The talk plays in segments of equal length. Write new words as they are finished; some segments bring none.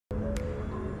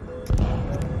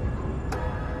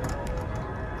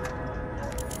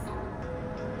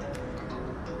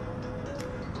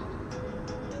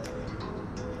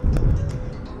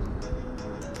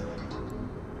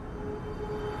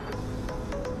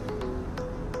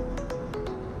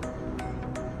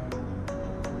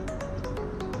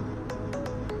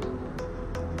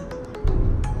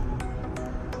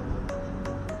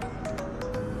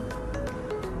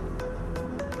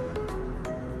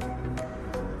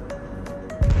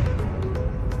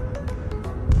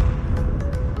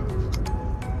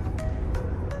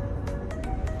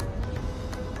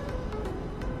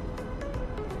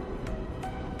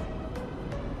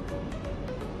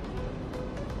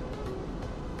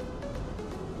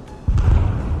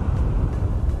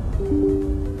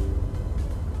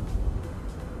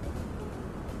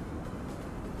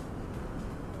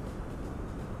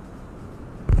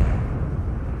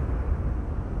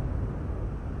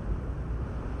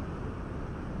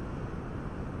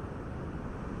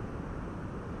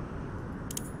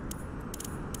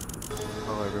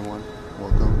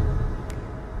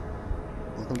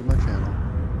welcome to my channel.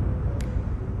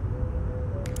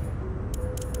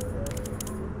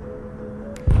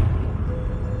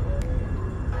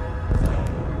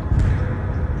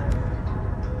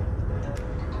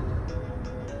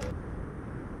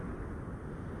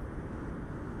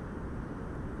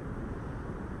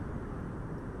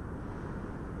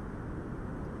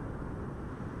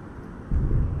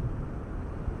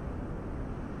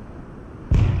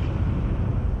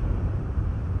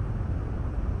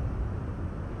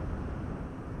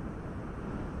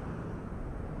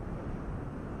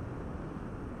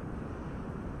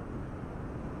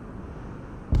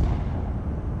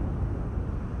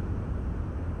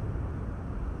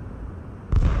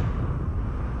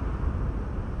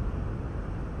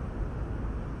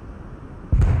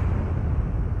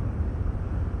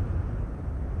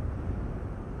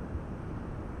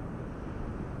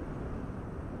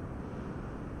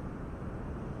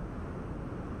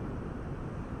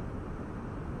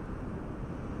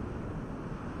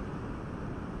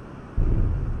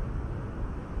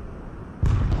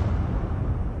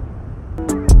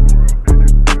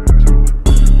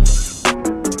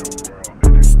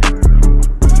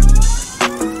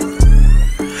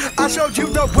 Showed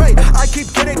you the way. I keep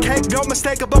getting cake, no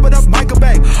mistake, a bumping up Michael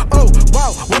Bay. Oh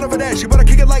wow, one over there, she wanna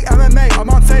kick it like MMA. I'm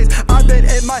on phase, I've been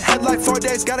in my head like 4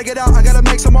 days. Gotta get out, I gotta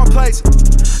make some more plays.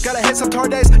 Gotta hit some tour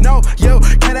days, no, you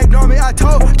can't ignore me, I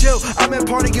told you. I'm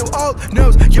importing you old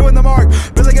news, you in the mark.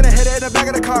 Really gonna hit it in the back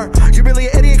of the car. You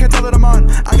really an idiot, can tell that I'm on.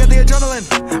 I got the adrenaline,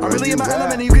 I'm really in my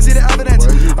element, and you can see the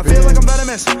evidence. I feel like I'm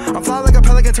venomous, I'm flying like a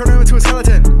pelican, turning into a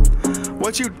skeleton.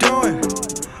 What you doing?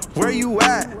 Where you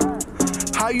at?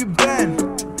 How you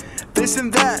been? This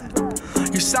and that.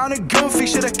 You sounded goofy,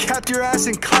 should've kept your ass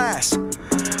in class.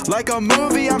 Like a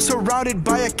movie, I'm surrounded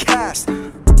by a cast.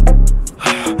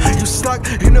 You stuck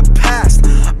in the past.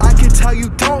 I can tell you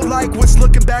don't like what's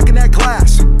looking back in that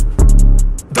glass.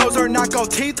 Those are not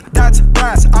gold teeth, that's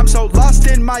brass. I'm so lost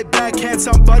in my bag, can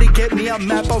somebody get me a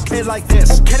map? Okay, like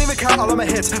this. Can't even count all of my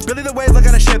hits. Billy the Wave, look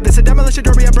on a ship. This a demolition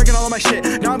derby, I'm breaking all of my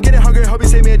shit. Now I'm getting hungry, hope you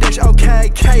save me a dish.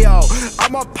 Okay, KO.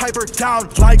 I'm a piper down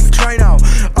like Drano.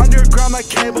 Underground like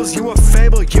cables, you a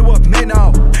fable, you a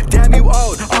minnow. Damn you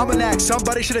old almanac,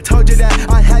 somebody should've told you that.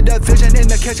 I had the vision in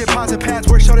the kitchen, pots and pans.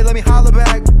 Where shorty, let me holler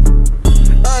back.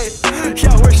 Hey,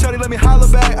 yeah, where shorty, let me holler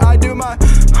back. I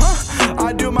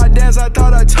do my dance, I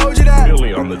thought I told you that.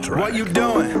 Billy on the track. What you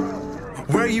doing?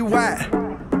 Where you at?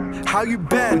 How you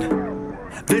been?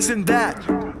 This and that.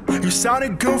 You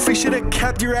sounded goofy, should've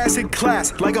kept your ass in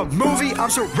class. Like a movie, I'm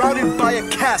surrounded by a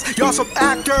cast. Y'all some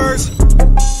actors.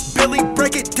 Billy,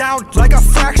 break it down like a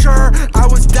fracture. I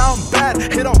was down bad,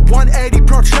 hit a 180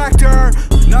 protractor.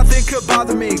 Nothing could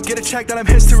bother me, get a check that I'm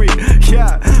history.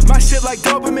 Yeah, my shit like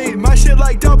dopamine, my shit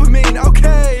like dopamine,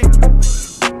 okay.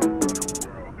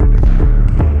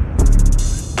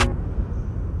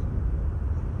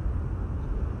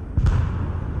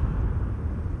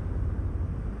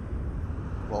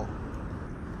 Well,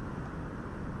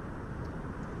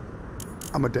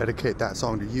 I'm gonna dedicate that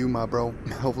song to you, my bro.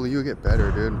 Hopefully you get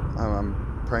better, dude.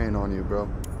 I'm praying on you, bro.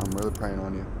 I'm really praying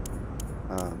on you.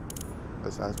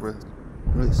 That's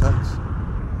really sucks.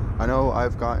 I know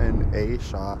I've gotten a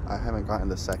shot. I haven't gotten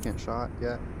the second shot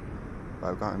yet, but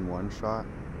I've gotten one shot.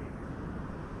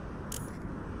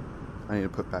 I need to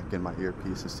put back in my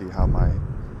earpiece to see how my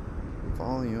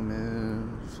volume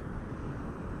is.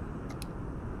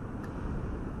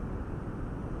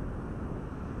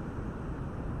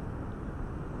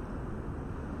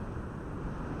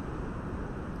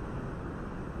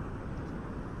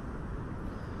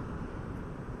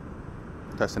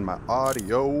 Testing my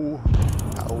audio.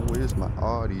 How is my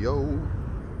audio?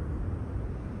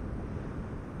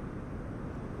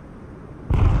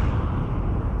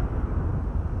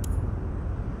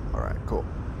 Alright, cool.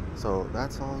 So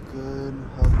that's all good.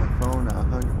 How's my phone at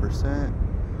 100%?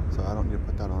 So I don't need to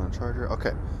put that on a charger.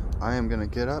 Okay, I am gonna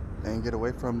get up and get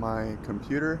away from my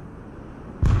computer.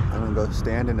 I'm gonna go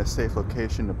stand in a safe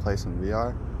location to play some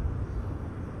VR.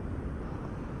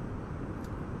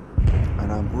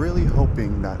 And I'm really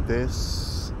hoping that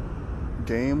this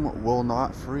game will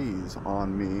not freeze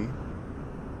on me,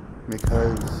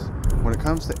 because when it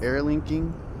comes to air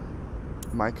linking,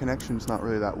 my connection's not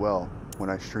really that well when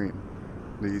I stream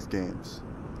these games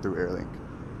through Airlink.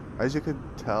 As you could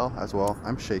tell as well,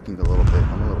 I'm shaking a little bit.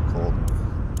 I'm a little cold,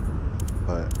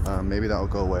 but maybe that will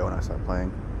go away when I start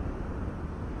playing.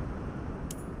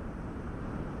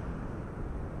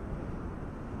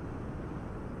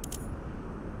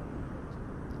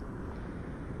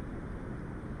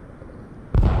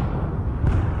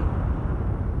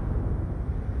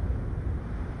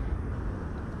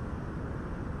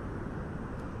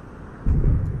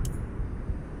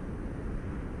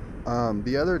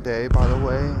 The other day, by the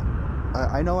way,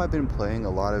 I know I've been playing a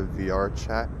lot of VR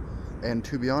chat, and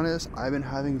to be honest, I've been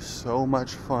having so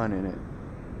much fun in it.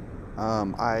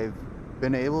 I've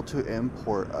been able to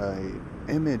import a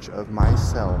image of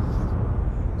myself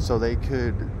so they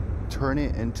could turn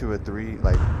it into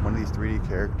like one of these 3D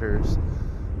characters,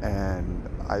 and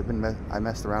I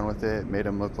messed around with it, made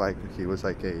him look like he was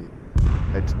like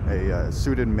a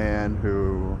suited man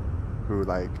who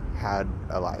like had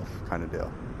a life kind of deal.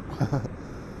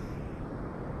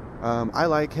 I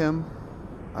like him.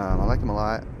 I like him a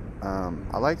lot.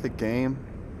 I like the game,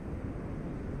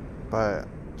 but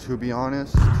to be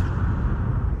honest,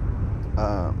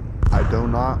 I do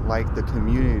not like the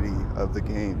community of the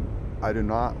game. I do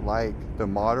not like the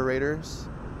moderators.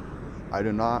 I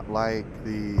do not like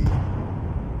the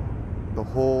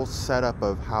whole setup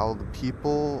of how the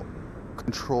people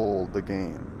control the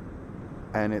game.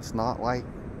 And it's not like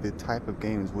the type of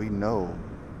games we know.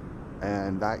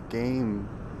 And that game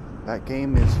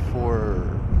is for,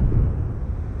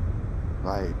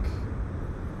 like,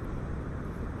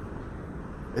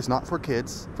 it's not for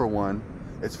kids, for one.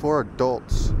 It's for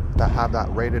adults that have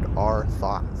that rated R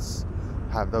thoughts,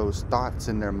 have those thoughts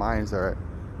in their minds that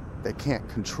they can't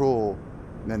control,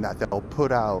 and that they'll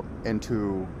put out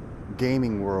into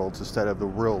gaming worlds instead of the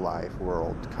real life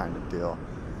world kind of deal.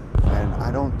 And I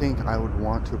don't think I would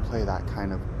want to play that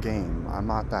kind of game. I'm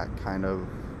not that kind of...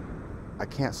 I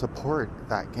can't support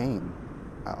that game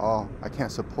at all. I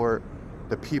can't support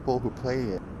the people who play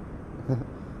it.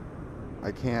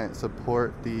 I can't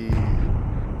support the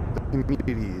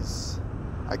communities.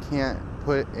 I can't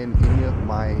put in any of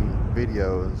my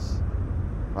videos,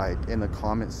 like in the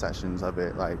comment sections of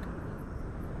it, like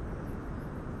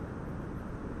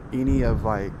any of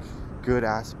like good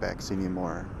aspects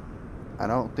anymore. I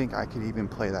don't think I could even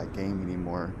play that game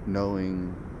anymore,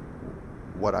 knowing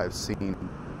what I've seen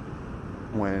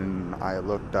when I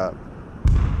looked up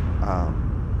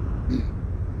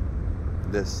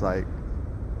this, like,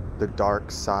 the dark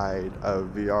side of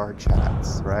VR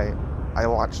chats, right? I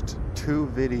watched 2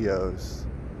 videos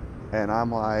and I'm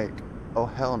like, oh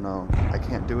hell no, I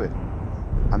can't do it.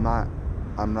 I'm not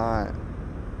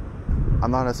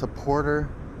a supporter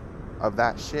of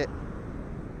that shit.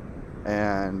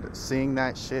 And seeing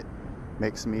that shit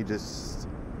makes me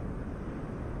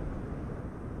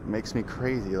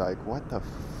crazy. Like, what the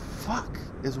fuck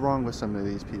is wrong with some of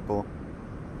these people?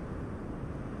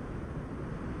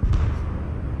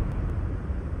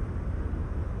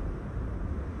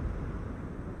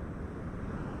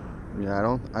 Yeah,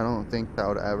 I don't think that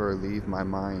would ever leave my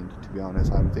mind, to be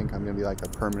honest. I think I'm gonna be like a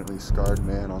permanently scarred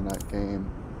man on that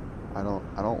game. I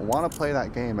don't want to play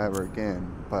that game ever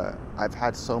again, but I've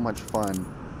had so much fun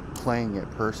playing it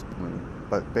personally.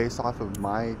 But based off of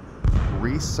my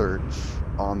research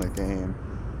on the game,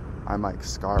 I'm like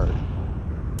scarred.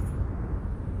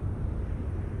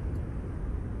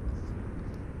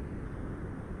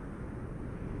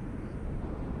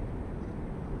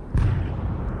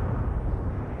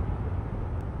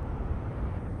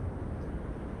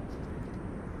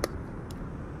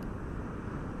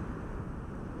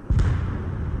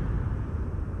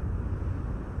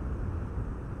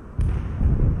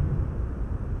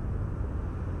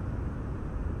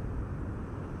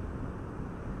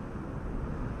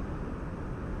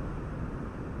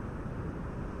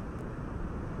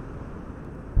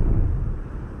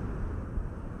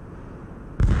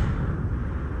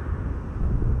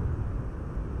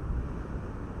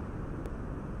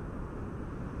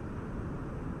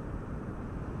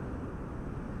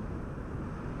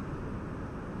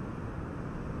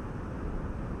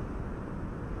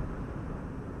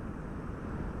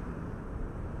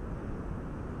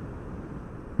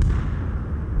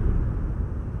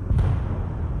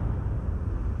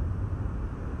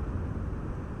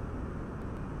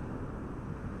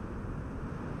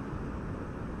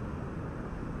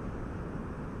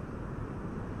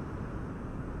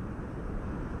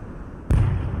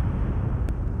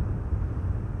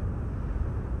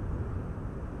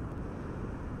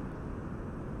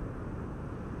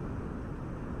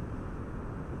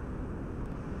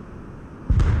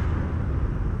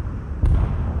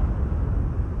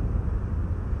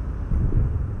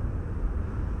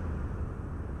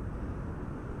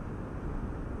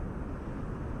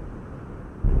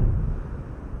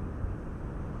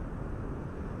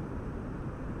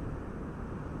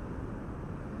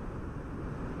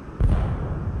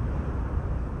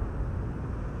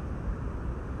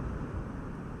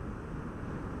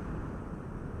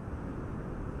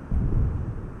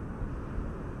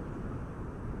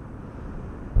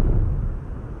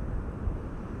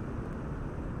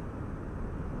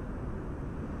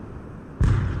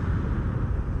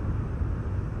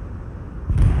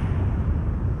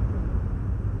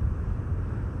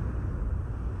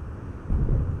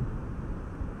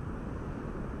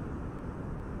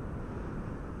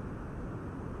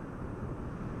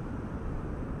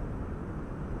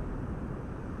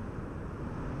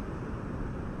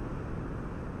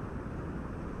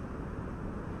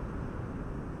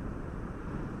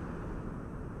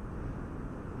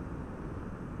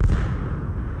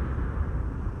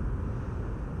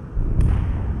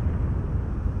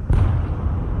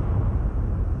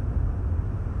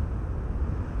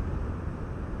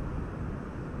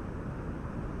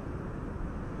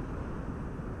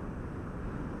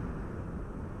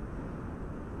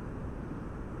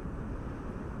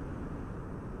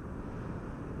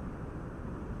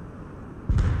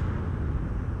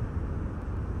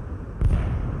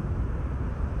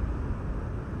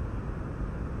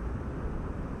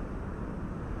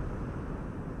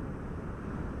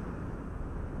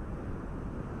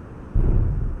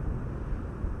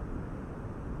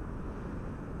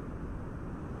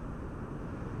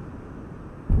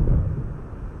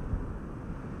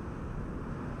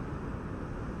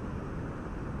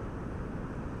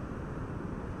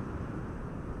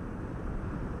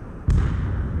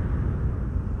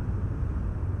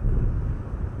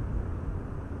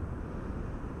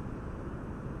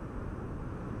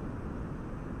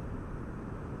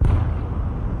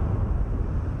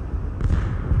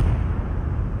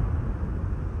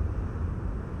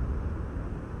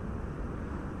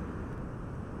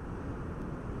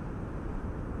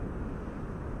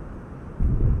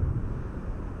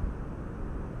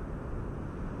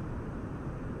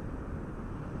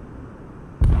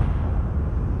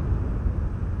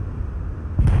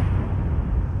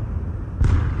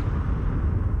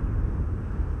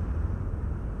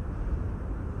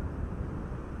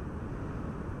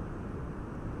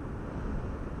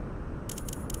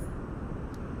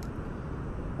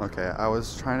 Okay, I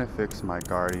was trying to fix my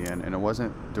Guardian and it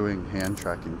wasn't doing hand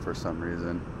tracking for some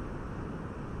reason.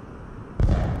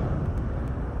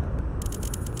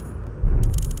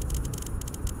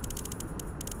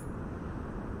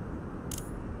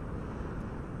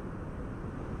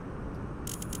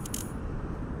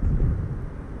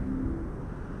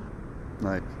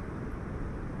 Like,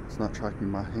 it's not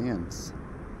tracking my hands.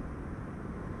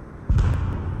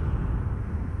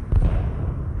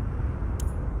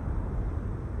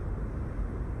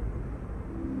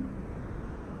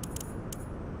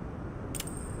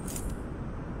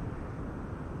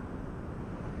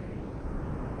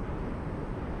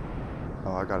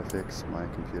 Oh, I gotta fix my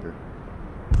computer.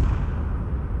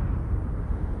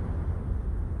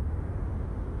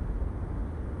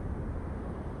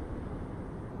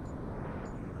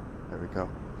 There we go.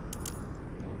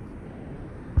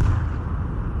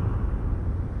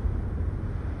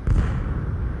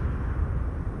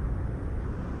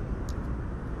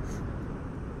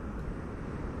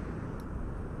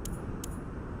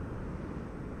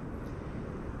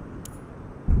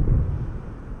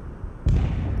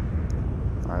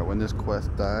 Alright, when this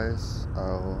quest dies,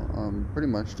 I'll pretty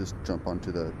much just jump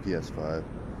onto the PS5.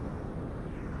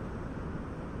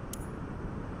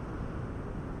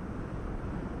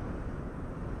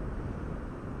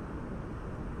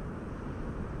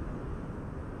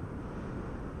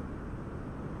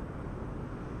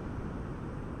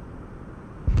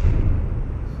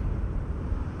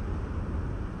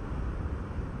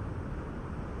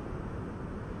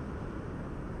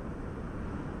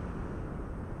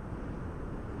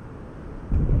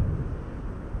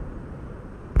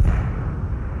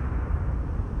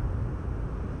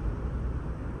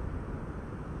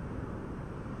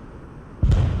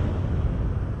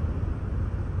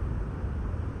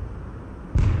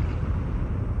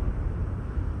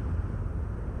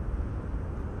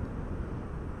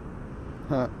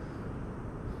 Huh.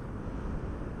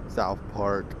 South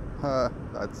Park. Huh,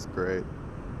 that's great.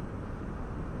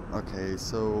 Okay,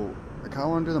 so I kinda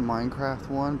wanna do the Minecraft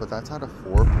one, but that's out of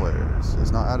 4 players.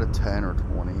 It's not out of 10 or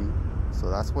 20. So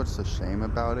that's what's a shame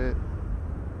about it.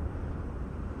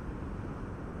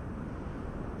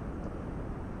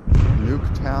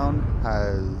 Nuketown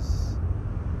has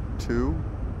 2.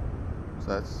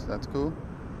 So that's cool.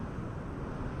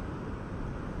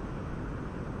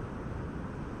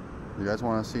 You guys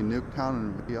want to see Nuketown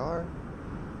in VR?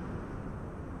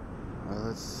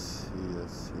 Let's see.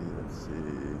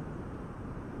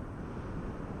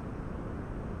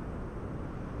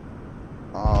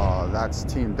 Oh, that's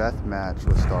Team Deathmatch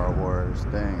with Star Wars.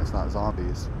 Dang, it's not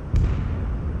zombies.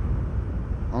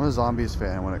 I'm a zombies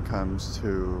fan when it comes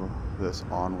to this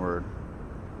Onward.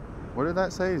 What did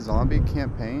that say? Zombie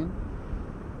campaign?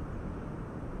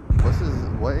 What's his...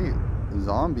 Wait.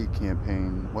 Zombie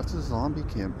campaign. What's a zombie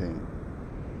campaign?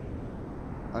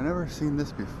 I've never seen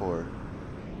this before.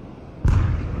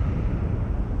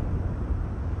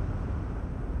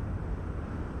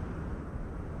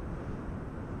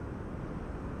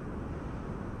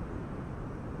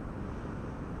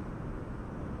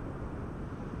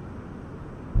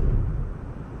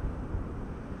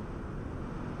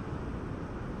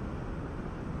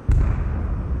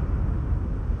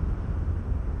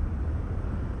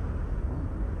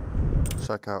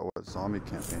 Check out what zombie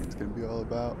campaign is going to be all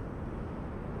about.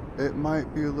 It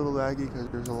might be a little laggy because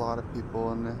there's a lot of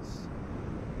people in this,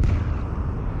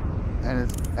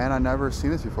 and I've never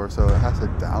seen this before, so it has to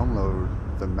download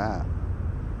the map.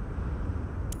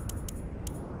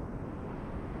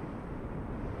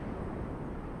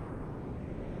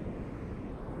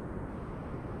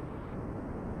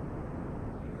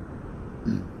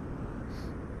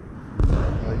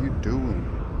 How you doing?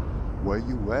 Where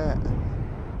you at?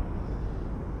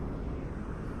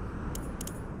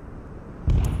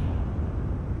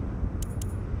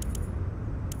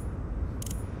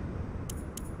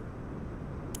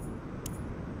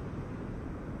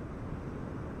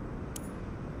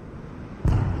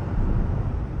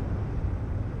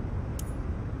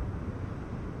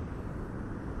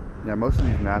 Yeah, most of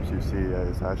these maps you see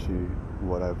is actually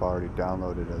what I've already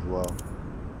downloaded as well.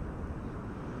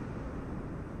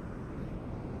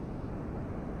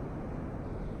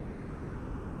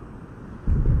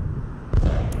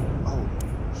 Oh,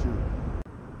 shoot.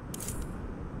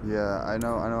 Yeah, I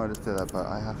know I just did that, but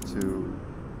I have to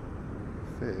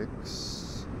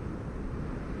fix...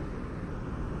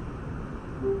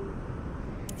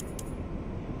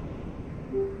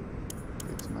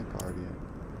 Fix my Guardian.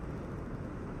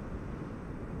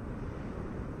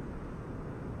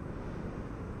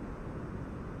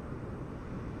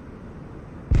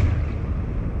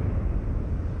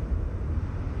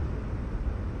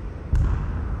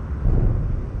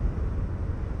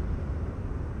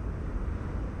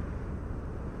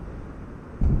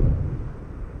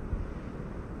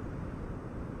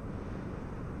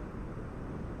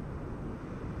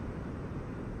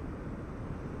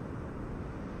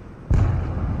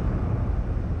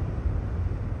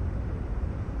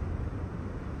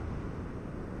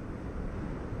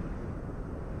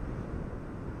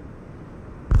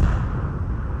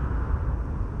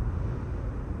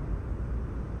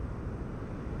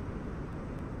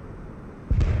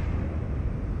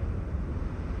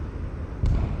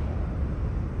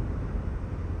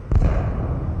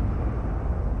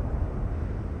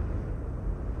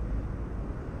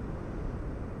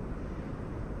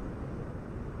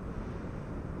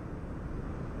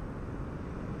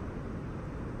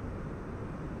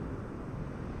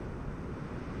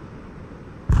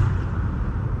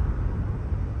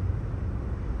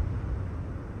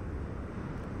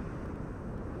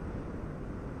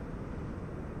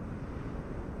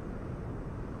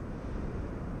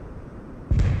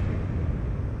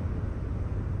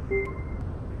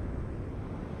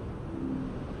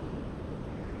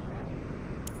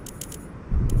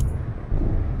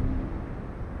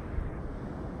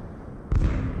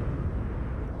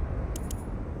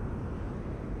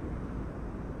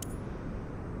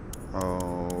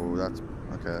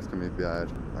 Okay, that's gonna be bad.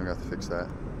 I'm gonna have to fix that.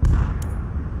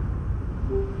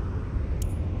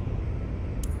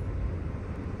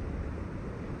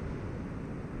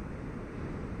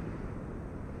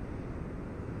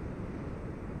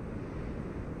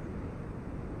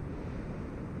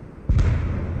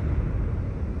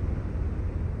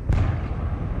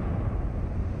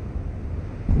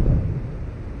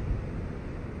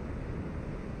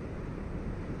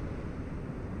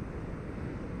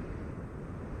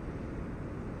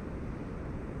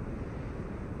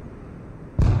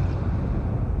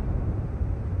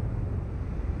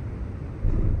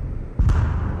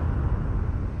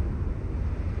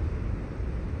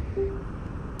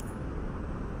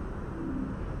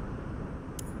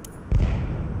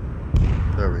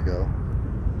 There we go.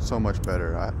 So much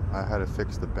better. I had to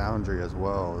fix the boundary as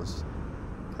well,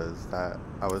 because that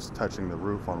I was touching the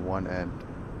roof on one end.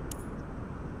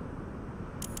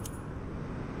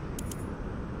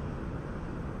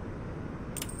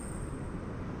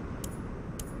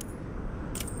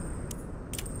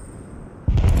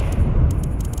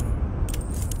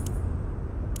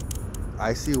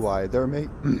 I see why they're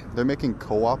making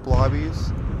co-op lobbies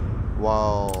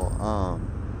while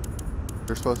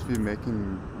they're supposed to be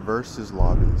making versus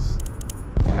lobbies.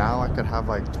 Now I could have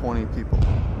like 20 people.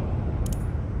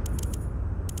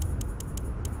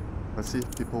 Let's see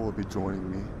if people will be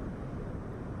joining me.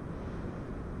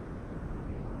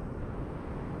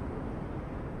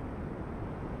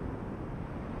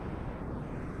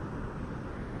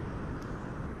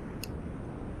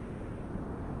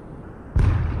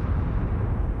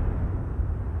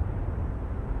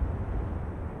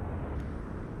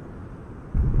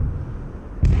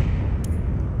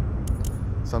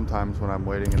 Sometimes when I'm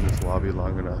waiting in this lobby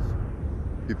long enough,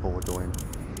 people will join.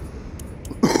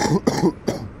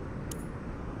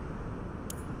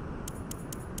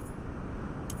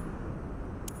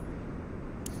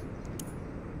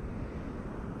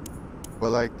 But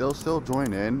like, they'll still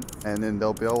join in, and then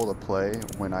they'll be able to play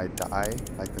when I die,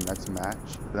 like the next match.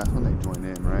 That's when they join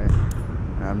in, right?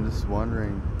 And I'm just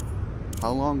wondering,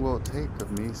 how long will it take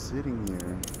of me sitting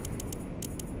here?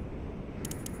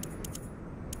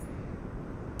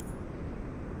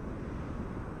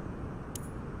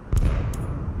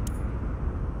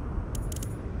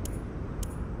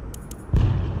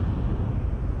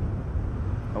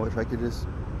 I wish I could just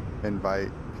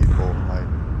invite people, like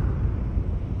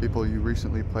people you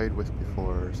recently played with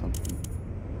before or something.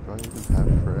 Do I even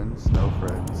have friends? No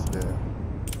friends, yeah.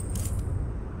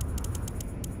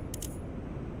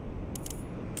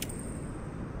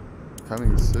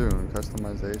 Coming soon,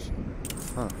 customization.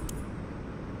 Huh.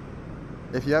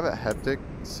 If you have a haptic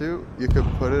suit, you could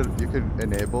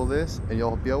enable this and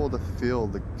you'll be able to feel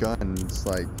the guns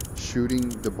like shooting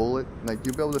the bullet. Like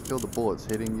you'll be able to feel the bullets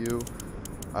hitting you.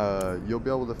 You'll be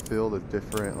able to feel the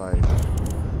different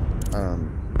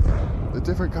the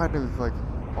different kind of like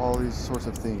all these sorts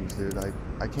of things, dude.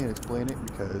 I can't explain it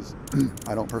because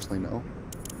I don't personally know,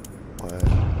 but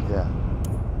yeah,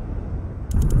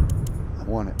 I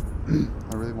want it.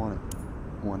 I really want it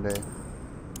one day.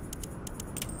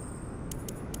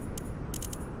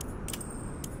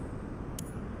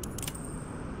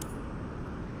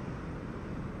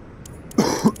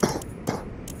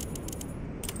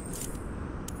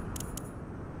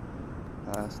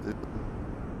 I still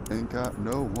ain't got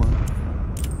no one,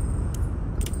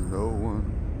 'cause no one.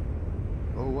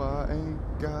 Oh, I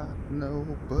ain't got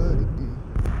nobody.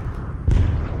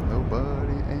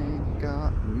 Nobody ain't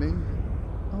got me.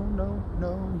 Oh no,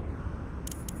 no.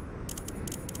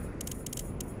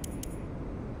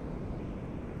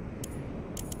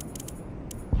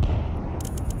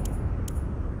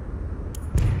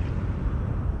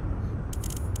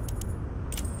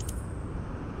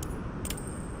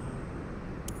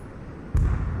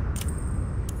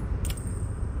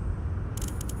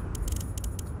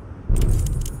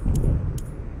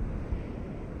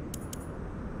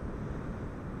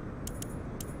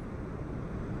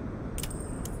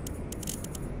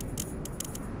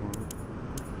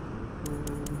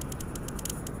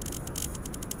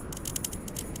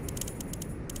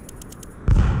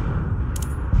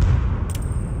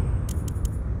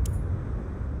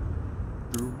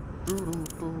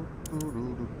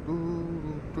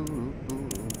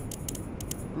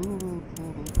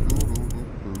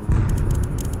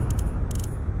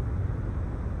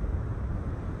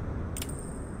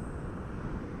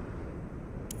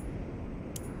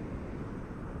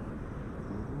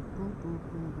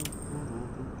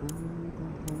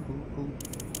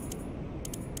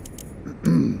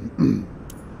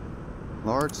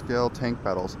 Large-scale tank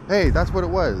battles. Hey, that's what it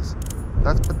was.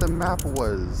 That's what the map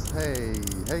was. Hey,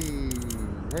 hey,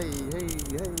 hey, hey,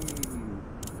 hey.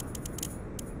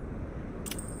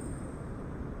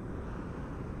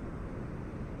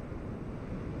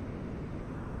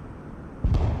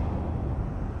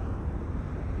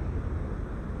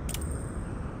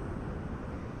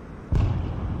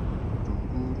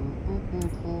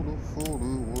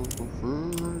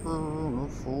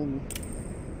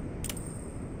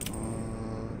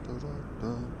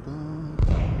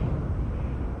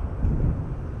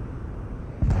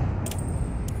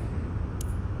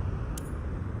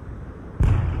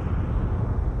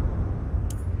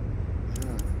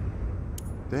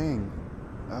 Dang.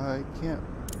 I can't.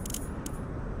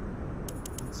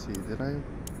 Let's see. Did I?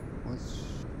 Which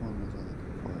one was I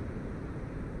looking for?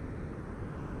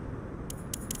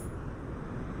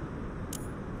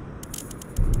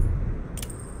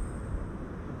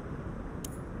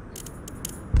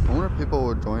 I wonder if people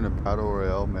would join a battle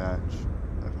royale match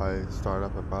if I start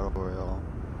up a battle royale.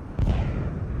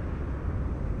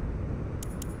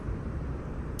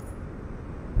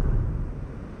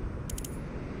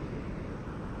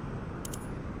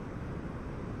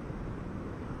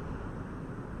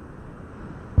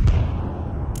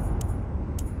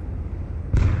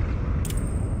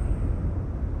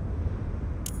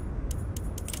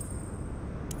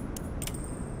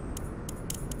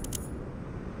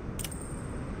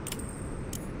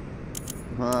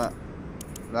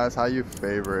 That's how you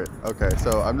favorite. Okay,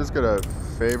 so I'm just gonna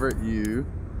favorite you.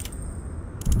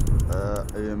 I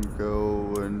am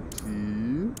going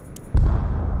to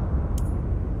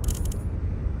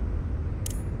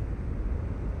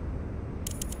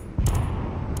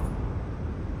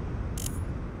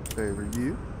favorite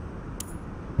you.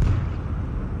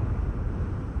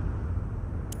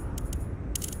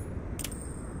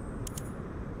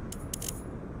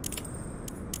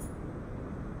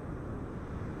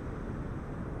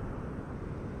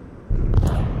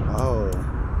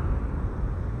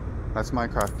 That's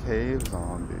Minecraft Cave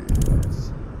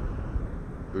Zombies.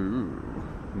 Ooh,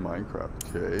 Minecraft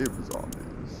Cave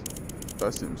Zombies.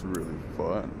 That seems really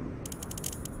fun.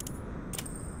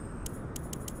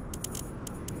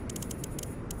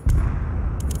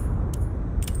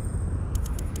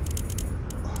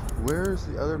 Where's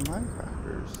the other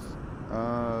Minecrafters?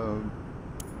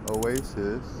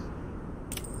 Oasis.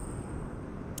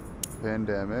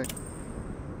 Pandemic.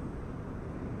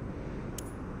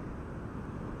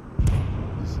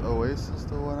 Oasis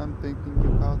the one I'm thinking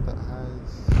about that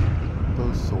has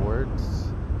those swords?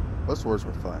 Those swords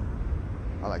were fun.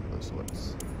 I like those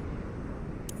swords.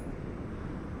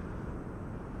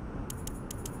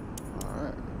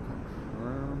 Alright,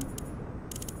 confirm.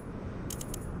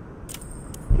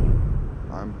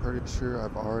 I'm pretty sure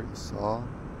I've already saw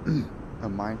a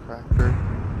Minecrafter.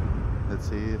 Let's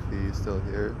see if he's still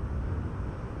here.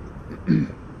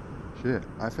 Shit,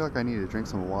 I feel like I need to drink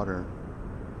some water.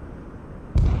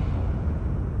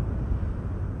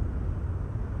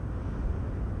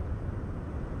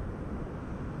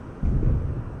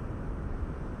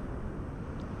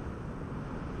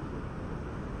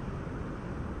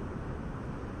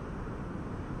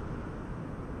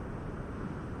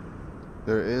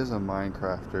 There is a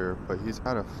Minecrafter, but he's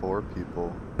out of 4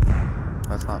 people.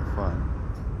 That's not fun.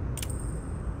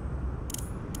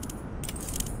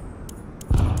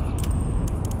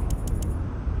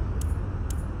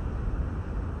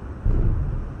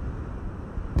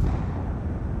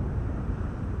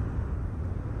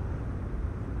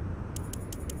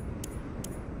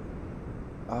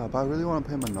 But I really want to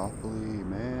play Monopoly,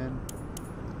 man.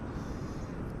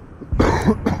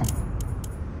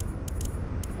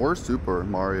 Or Super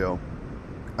Mario.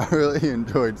 I really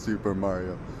enjoyed Super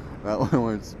Mario. That one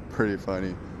was pretty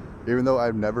funny. Even though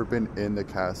I've never been in the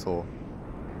castle.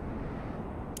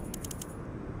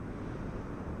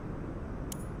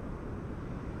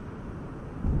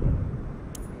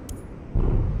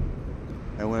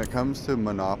 And when it comes to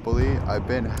Monopoly, I've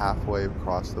been halfway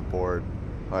across the board.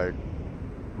 Like,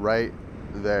 right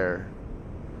there.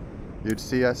 You'd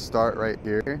see us start right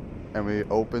here, and we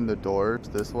open the doors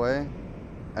this way.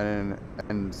 And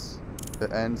then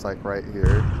it ends like right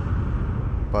here,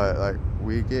 but like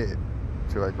we get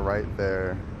to like right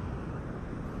there.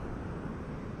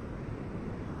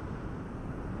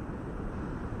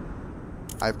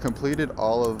 I've completed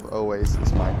all of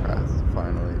Oasis Minecraft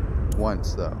finally.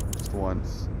 Once though, just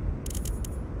once.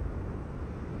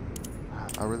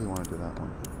 I really want to do that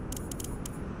one.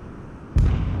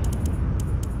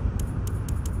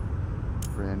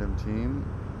 Random team,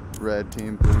 red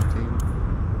team, blue team.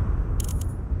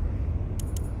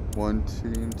 1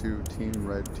 team, 2 team,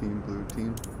 red team, blue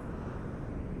team.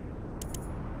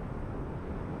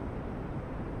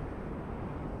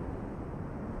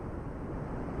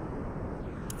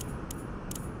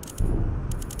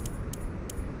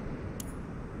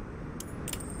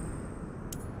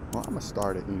 Well, I'm gonna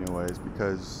start it anyways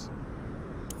because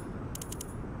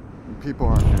people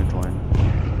aren't gonna join.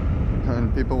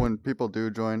 And when people do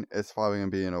join, it's probably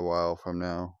gonna be in a while from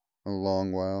now, a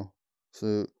long while.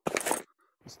 So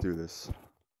let's do this.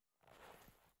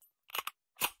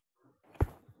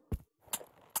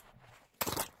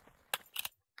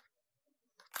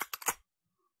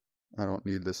 I don't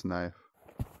need this knife.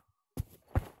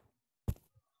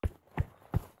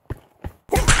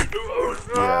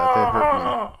 Yeah, they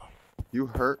hurt me. You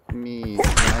hurt me and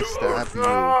I stab you.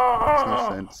 Makes no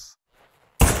sense.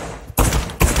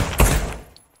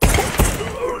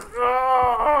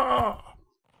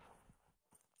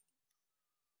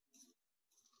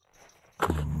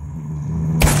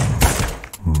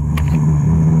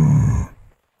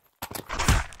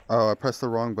 Oh, I pressed the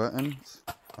wrong buttons?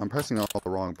 I'm pressing all the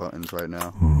wrong buttons right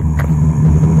now.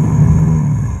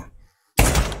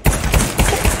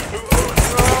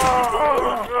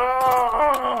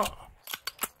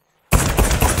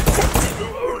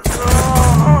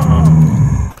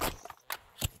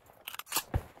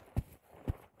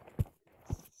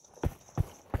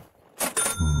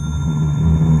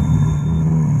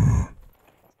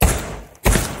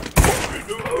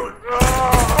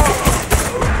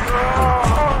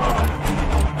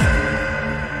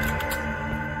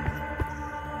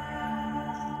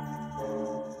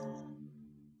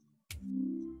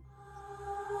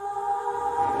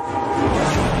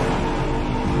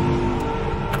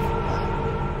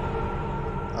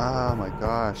 Oh my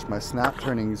gosh, my snap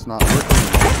turning is not working.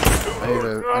 I need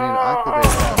to activate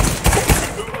that.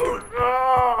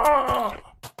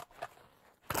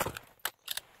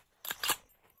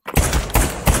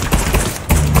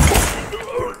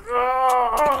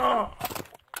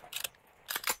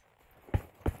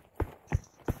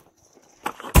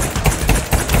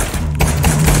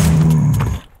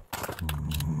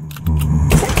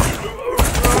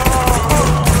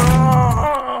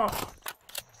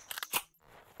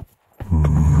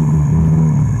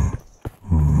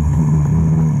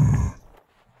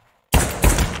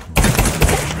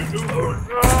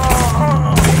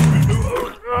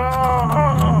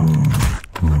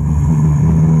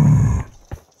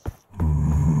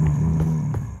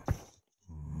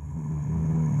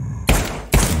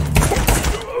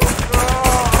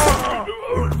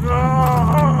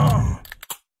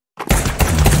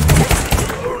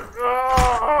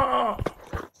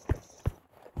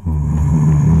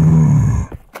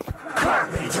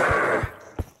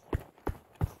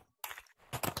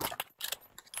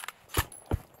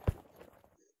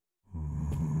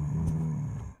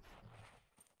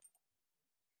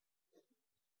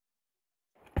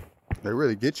 They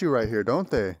really get you right here, don't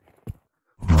they?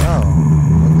 Wow.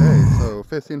 Okay, so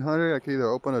 1500, I can either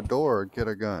open a door or get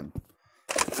a gun.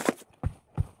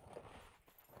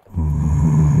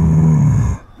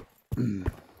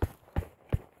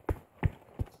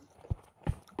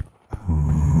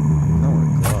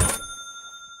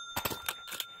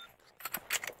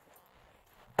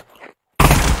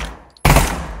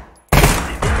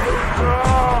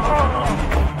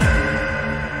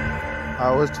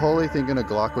 I was totally thinking a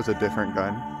Glock was a different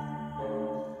gun.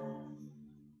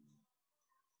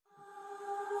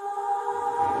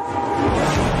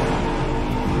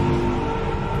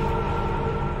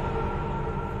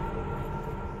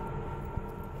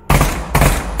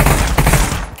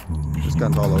 This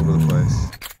gun's all over the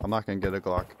place. I'm not gonna get a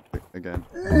Glock again.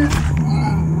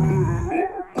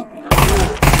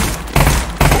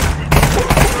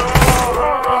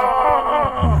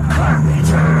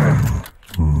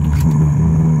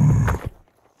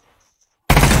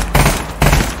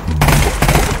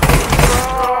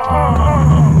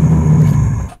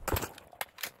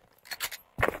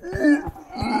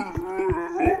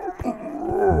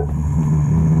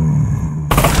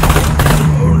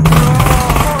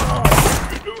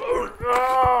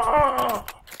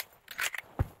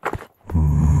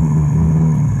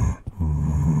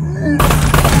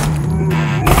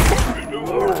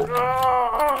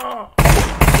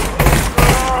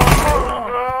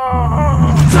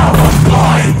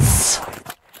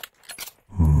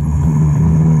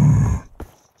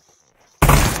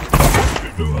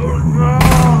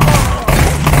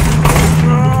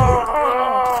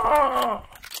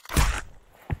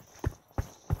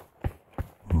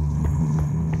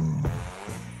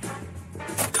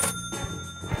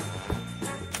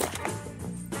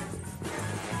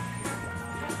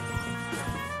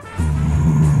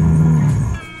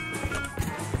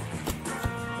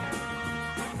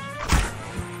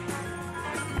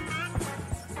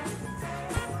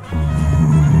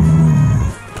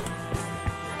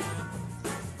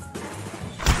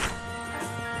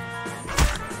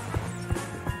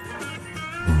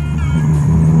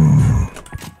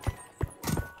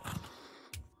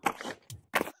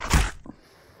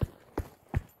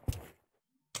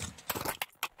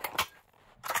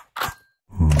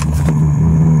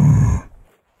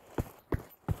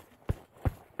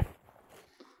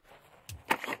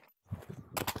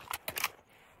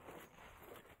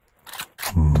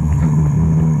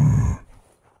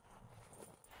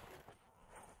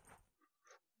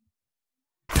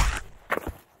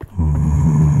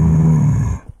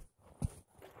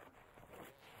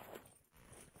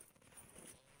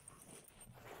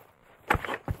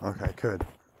 Good.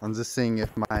 I'm just seeing if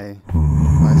my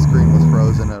screen was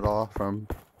frozen at all from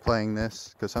playing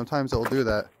this, because sometimes it'll do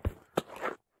that.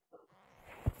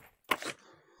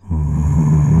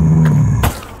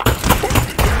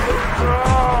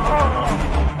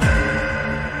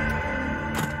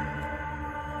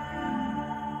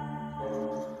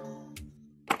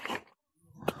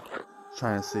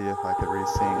 Trying to see if I could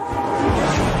resync.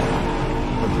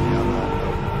 Put me out of that.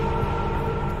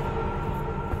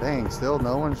 Dang, still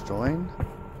no one's joined?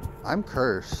 I'm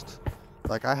cursed.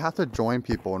 Like, I have to join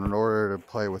people in order to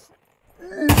play with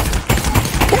lobbies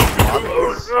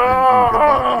and good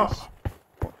lobbies.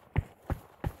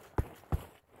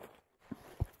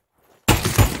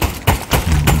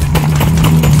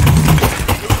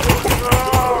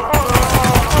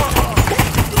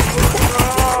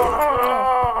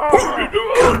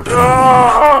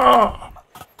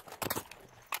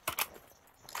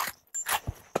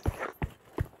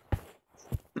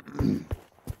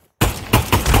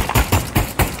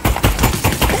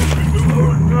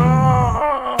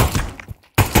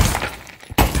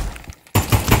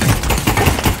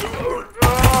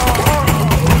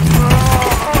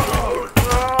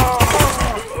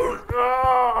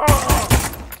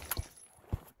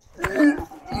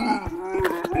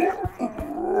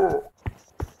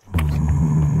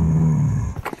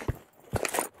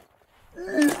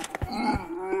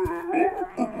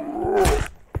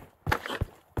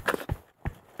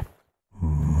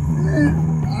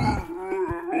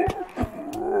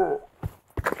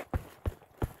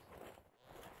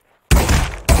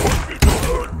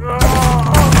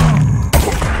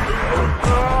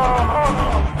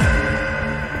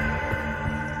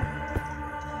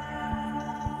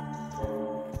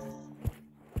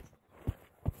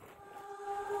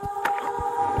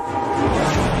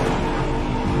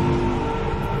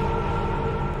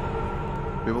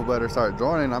 People better start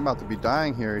joining. I'm about to be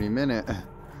dying here any minute.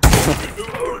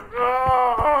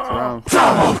 Around.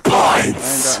 I ain't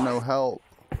got no help.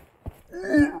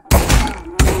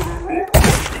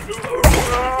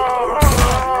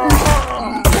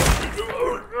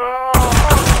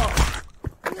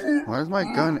 Why is my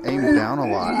gun aimed down a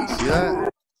lot? See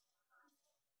that?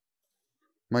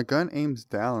 My gun aims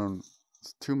down.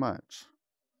 It's too much.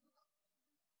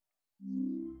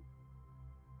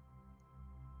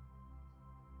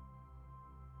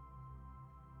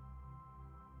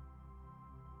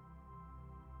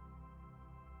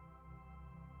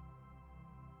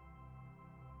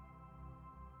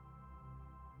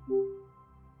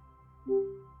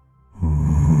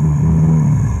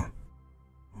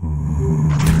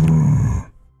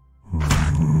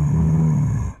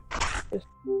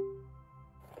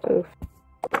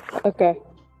 Okay.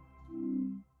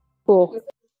 Cool.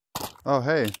 Oh,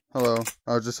 hey. Hello.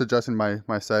 I was just adjusting my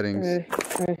settings.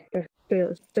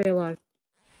 Stay alive.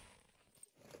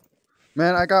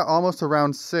 Man, I got almost to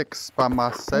round 6 by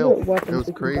myself. It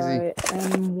was crazy.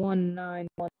 M1911.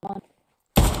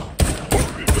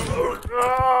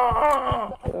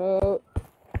 Oh.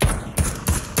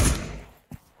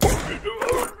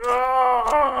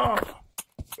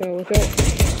 Go with it.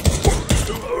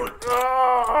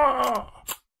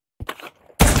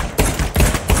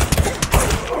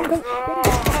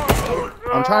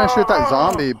 I'm trying to shoot that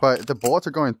zombie, but the bullets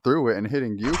are going through it and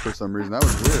hitting you for some reason. That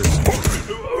was weird.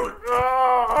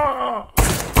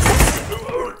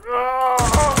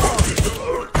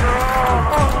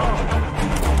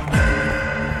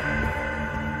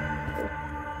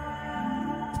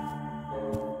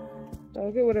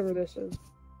 I'll get whatever this is.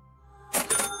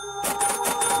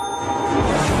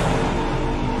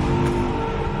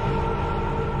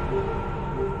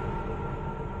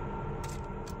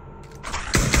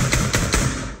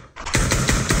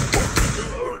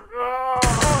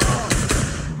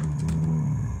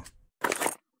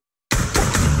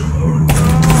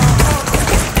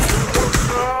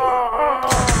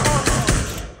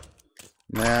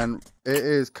 Man, it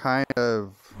is kind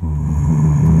of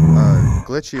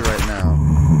glitchy right now.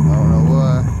 I don't know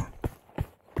why.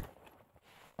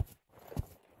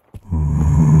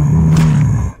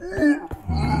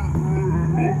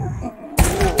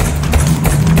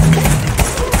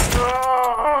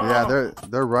 Yeah,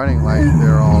 they're running like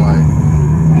they're all like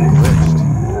glitched.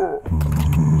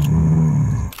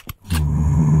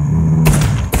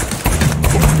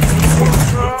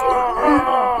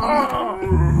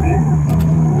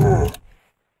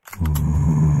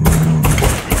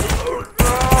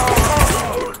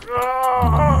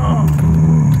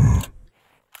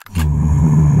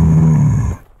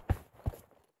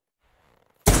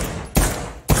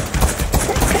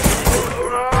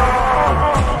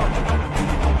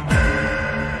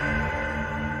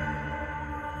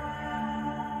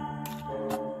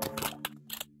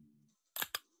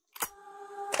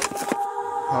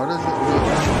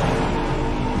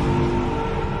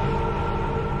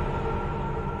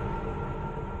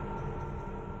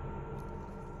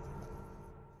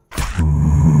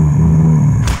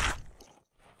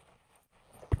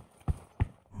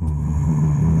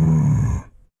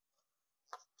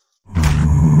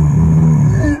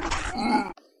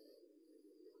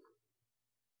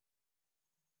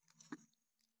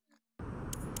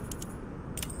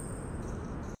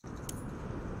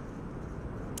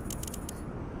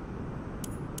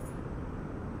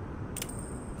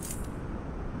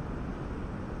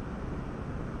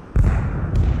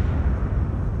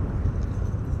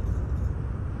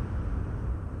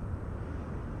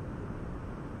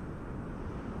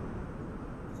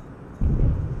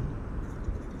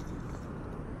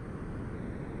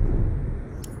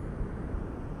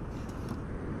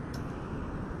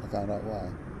 found out why.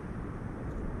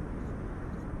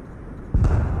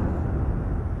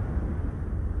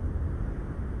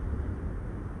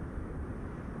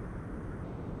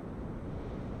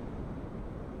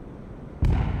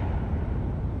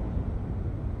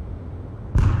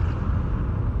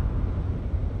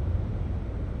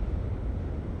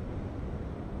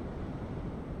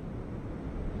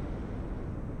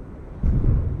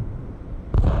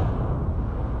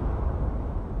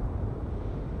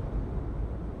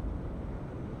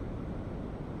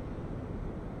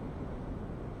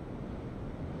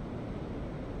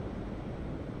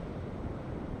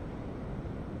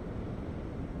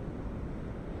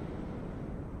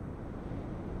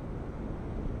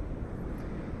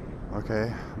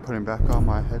 Okay, I'm putting back on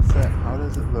my headset. How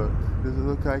does it look? Does it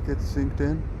look like it's synced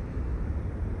in?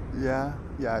 Yeah,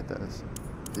 it does.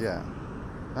 Yeah,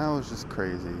 that was just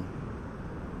crazy.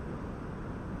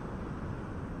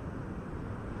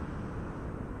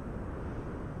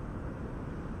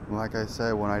 Like I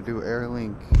said, when I do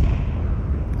Airlink,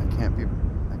 I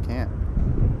can't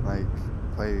like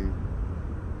play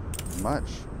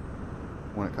much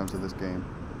when it comes to this game.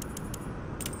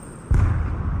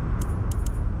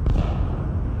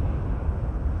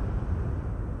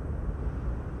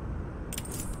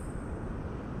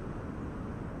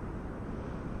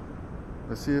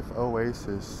 Let's see if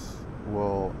Oasis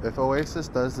will... If Oasis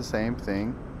does the same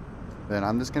thing, then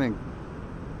I'm just gonna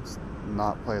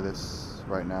not play this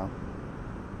right now.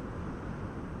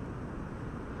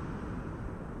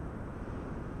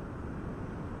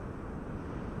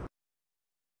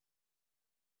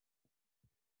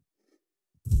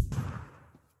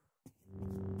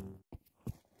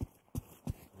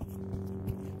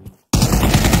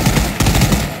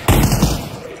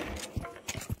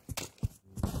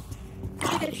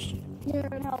 Here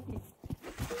and help you.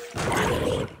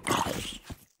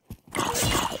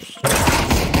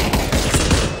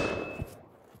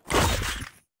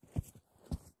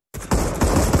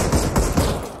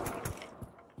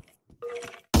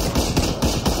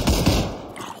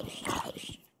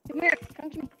 Come here, come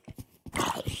to me.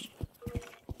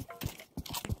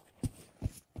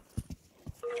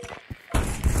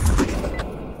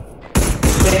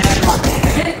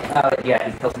 Yeah,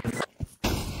 he killed himself.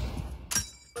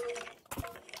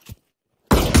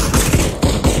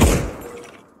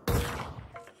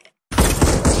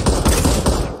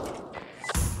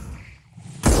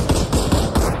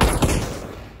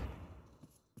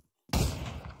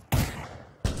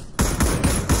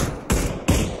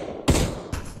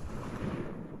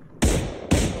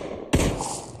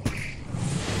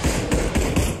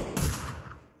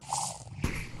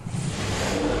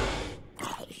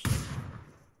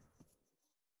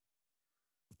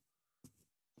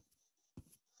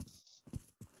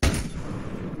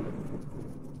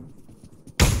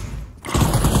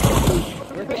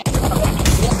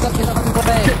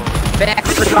 Back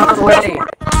the wrong way.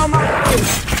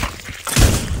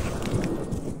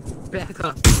 Back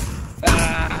up.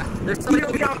 There's somebody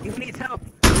over here. You need help.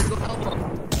 Let's go help him.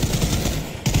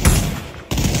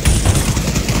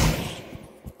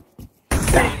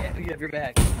 Yeah, you have your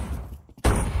back.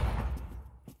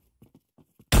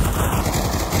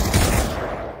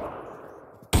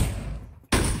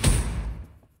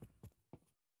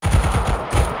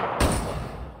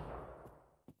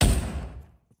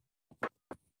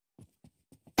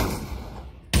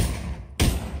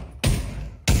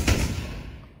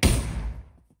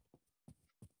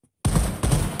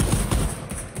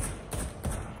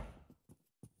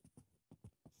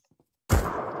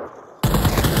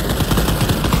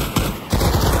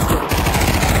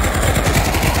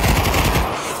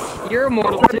 You're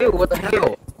immortal too, what the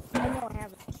hell? I know I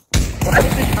haven't. Why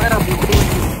is the child believe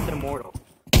he's immortal?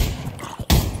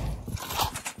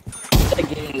 The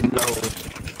game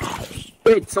knows.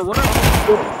 Wait, so what are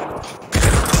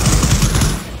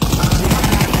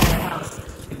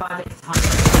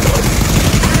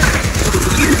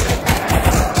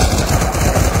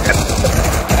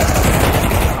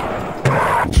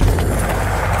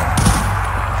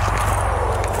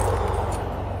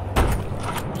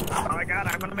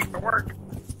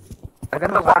I got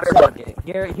my water bucket.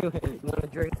 Garrett, you want a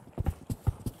drink?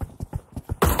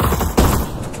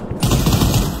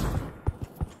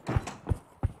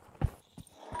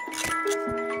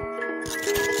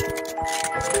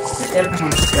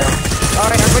 Everyone's still.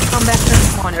 Alright, everybody come back to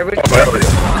spawn. Everybody back to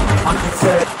spawn.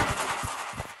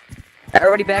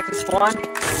 Everybody back to spawn.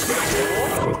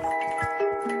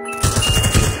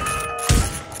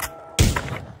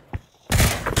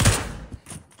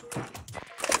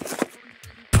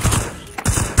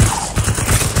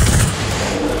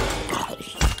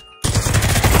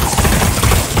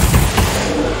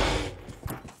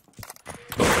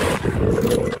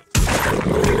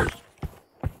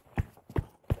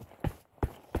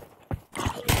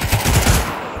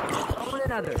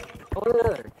 nether. Go to the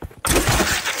nether.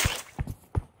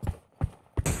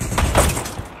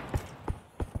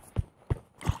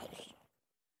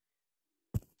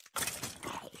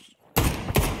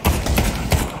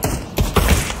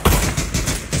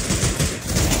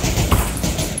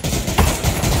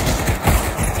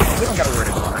 We don't gotta worry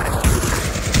about it.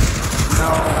 No,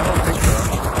 I don't think so.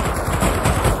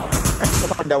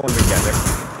 We'll find out when we get there.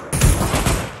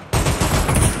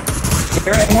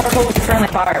 You're immortal with friendly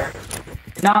fire.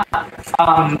 Not,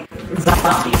 zombies.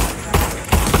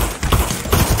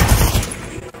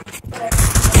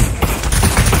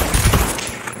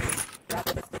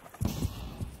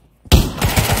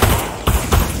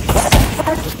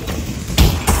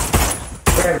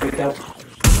 There we go.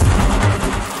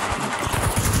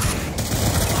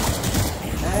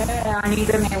 I need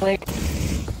a melee.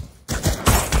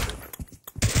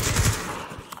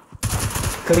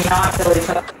 Could we not kill each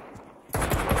other?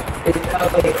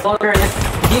 Okay, Floater,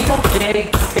 you killed Jay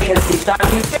because he shot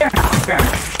you. Fair enough, fair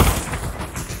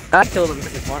enough. I killed him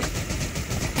because one.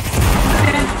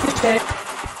 Okay.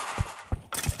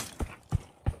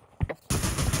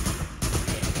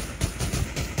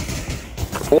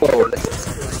 Whoa,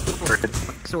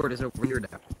 sword is over here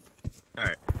now.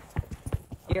 Alright.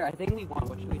 Here, I think we won.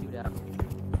 What should we do now?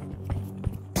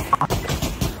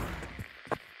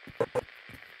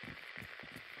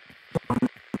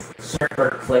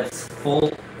 Server clips full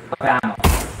of ammo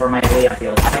for my layup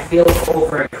field. I feel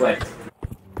over-equipped.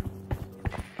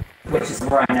 Which is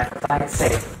where I never thought I'd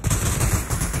safe.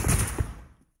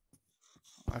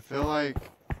 I feel like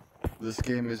this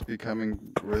game is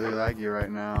becoming really laggy right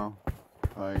now.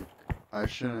 Like, I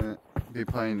shouldn't be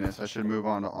playing this. I should move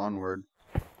on to Onward.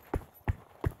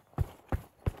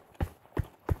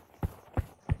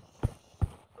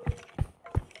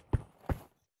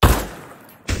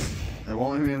 It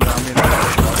won't even allow me to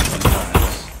back up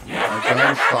sometimes. My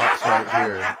gun stops right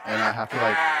here, and I have to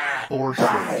like force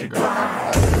it to go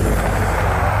up.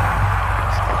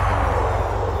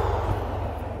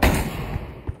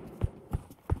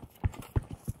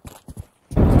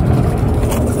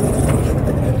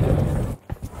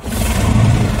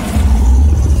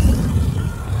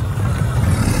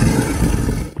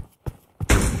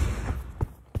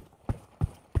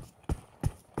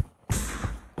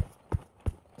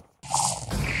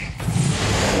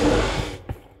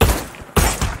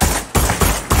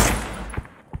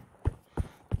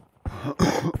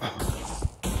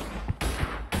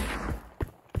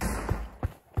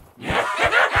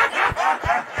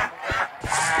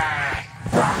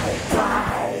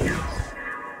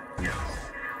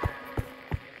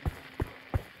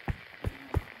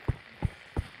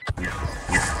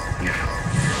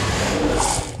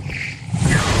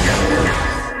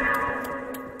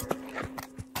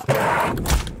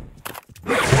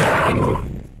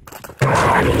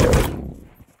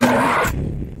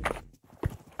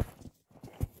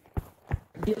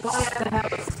 Get by at the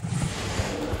house.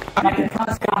 I can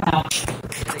toss gun out.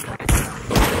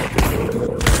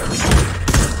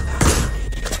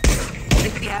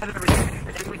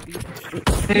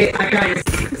 Hey, I got you.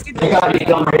 I got you.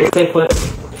 Don't worry. Stay put.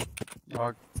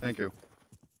 Oh, thank you.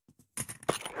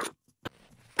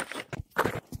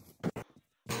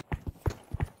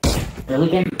 Really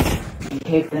getting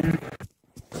caved in.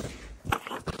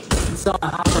 So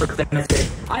how optimistic.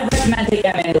 I recommend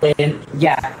taking melee.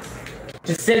 Yeah.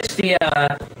 Just ditch the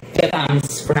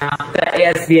guns for now. The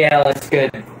ASVL is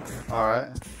good.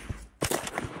 Alright.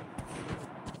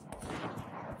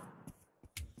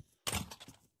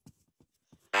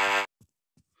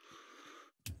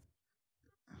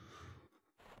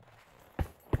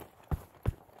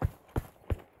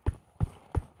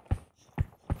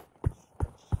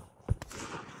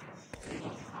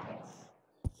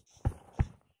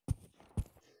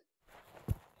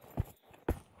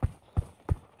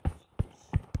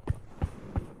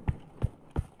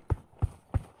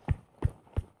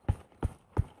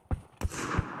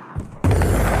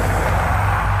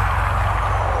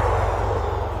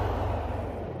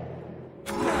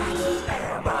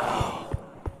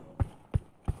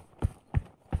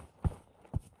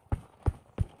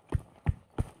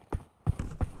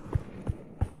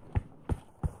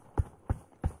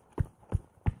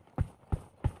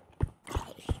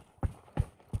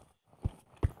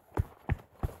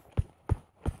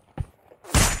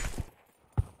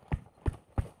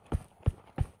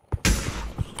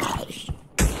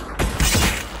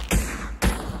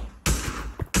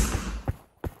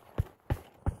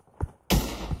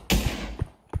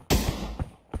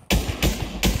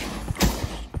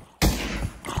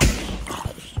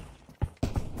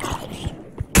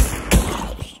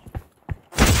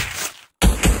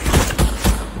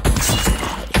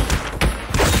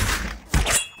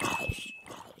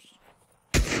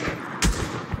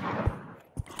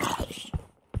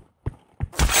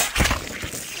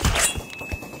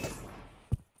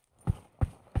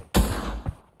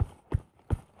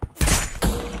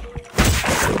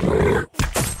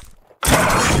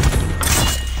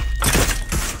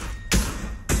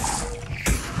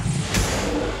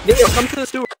 Video, come to the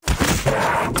sewer.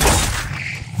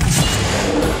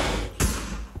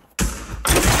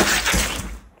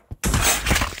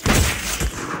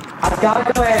 I've got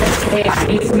to go ahead and say I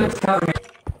need some cover.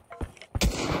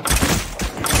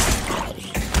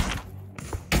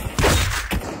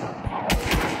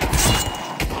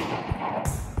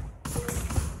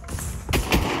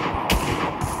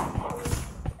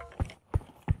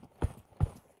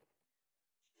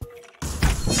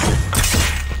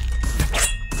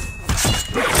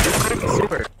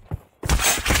 Super.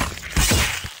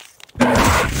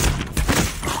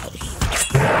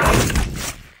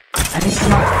 I need some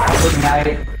more cover.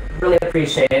 I really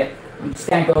appreciate it. I'm just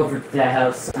gonna go over to that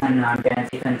house and I'm gonna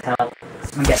see if I can tell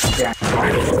someone gets there.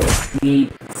 We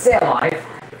stay alive.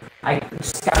 I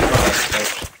just gotta go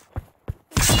ahead.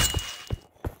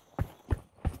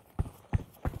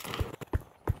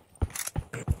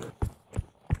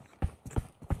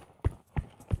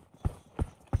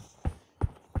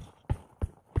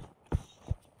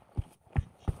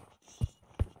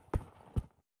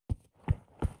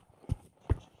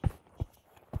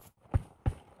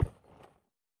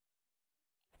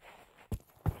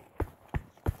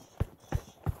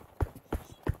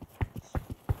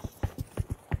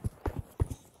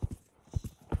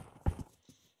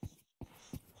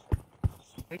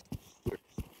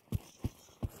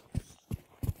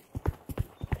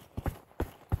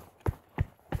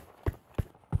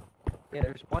 Yeah,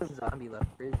 there's one zombie left.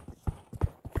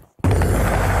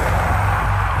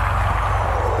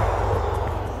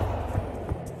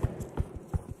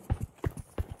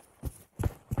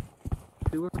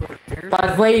 By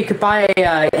the way, you could buy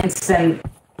instant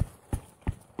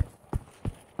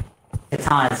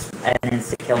katanas as an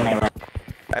instant kill melee.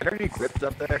 Are there any grips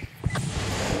up there?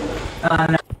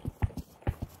 No.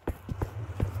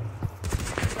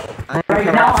 I'm Right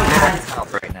now, I max can't.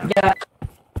 health right now. Yeah.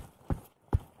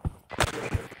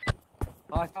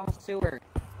 Oh, I found a sewer.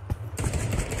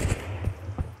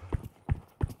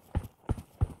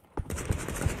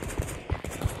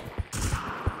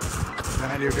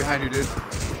 Behind you, dude.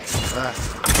 I'm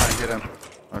trying to get him.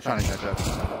 I'm trying to catch up.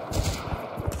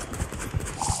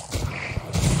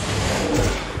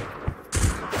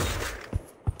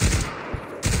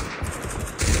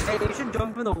 Hey, you should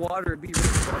jump in the water and be really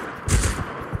fun.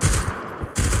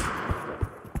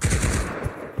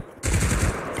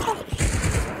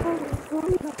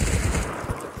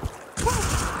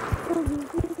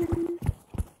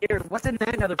 Here, what's in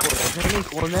that other portal? Is there anything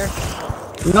cool in there?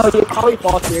 No, you probably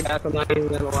fall through that from not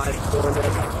even alive.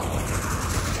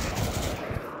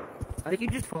 I think you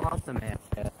just fall off the map.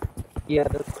 Yeah,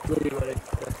 that's literally what it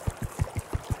is.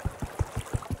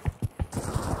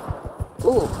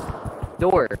 Ooh,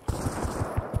 door.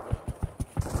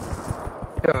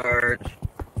 Charge.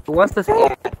 Who wants this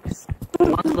axe? Who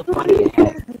wants the funny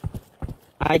axe?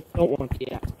 I don't want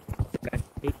the axe. Okay.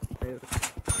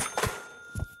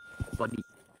 Buddy.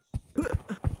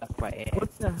 That's my axe.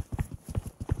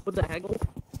 What the heck?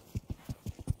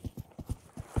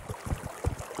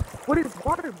 What is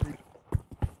water breathing?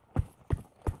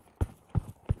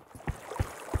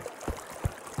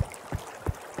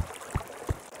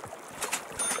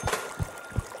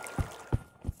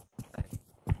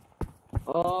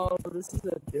 Oh, this is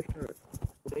a different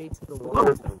way to the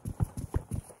water.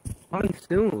 Coming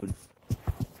soon.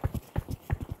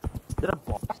 Is that a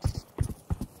boss?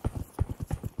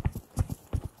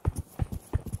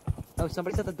 Oh,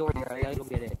 somebody's at the door here. I gotta go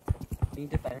get it. Can you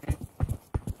defend it?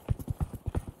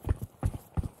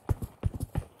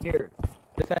 Here,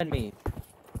 defend me.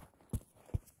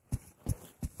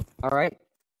 Alright.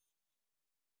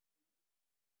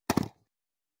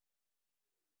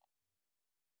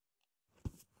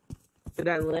 Did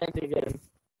I land again?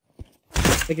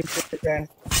 I can put it there.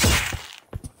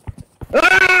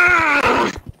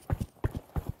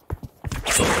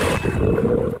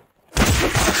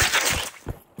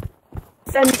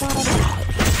 Send fire.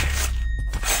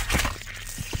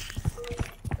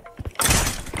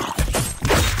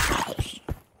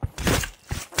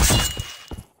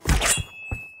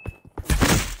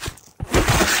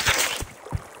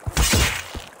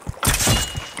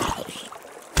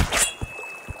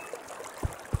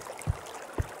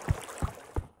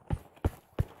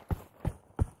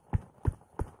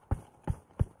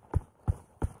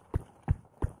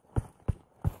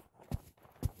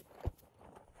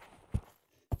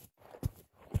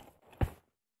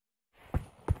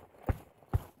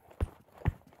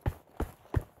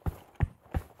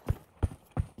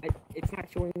 It's not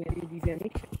showing any of these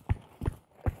animations.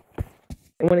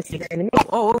 I want to see the animation.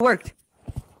 Oh, it worked!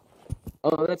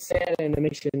 Oh, let's say an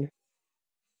animation.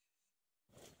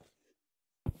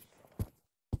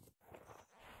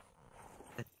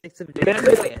 They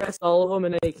pressed all of them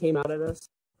and then they came out at us.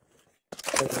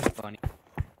 Funny.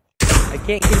 I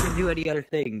can't get to do any other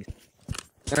things.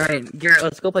 Alright, Garrett,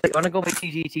 let's go play. Wanna go play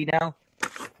TGT now?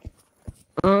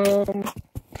 I'm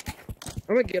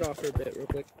gonna get off for a bit real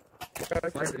quick.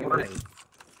 Why?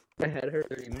 My head hurt.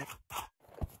 30 minutes.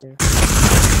 Yeah.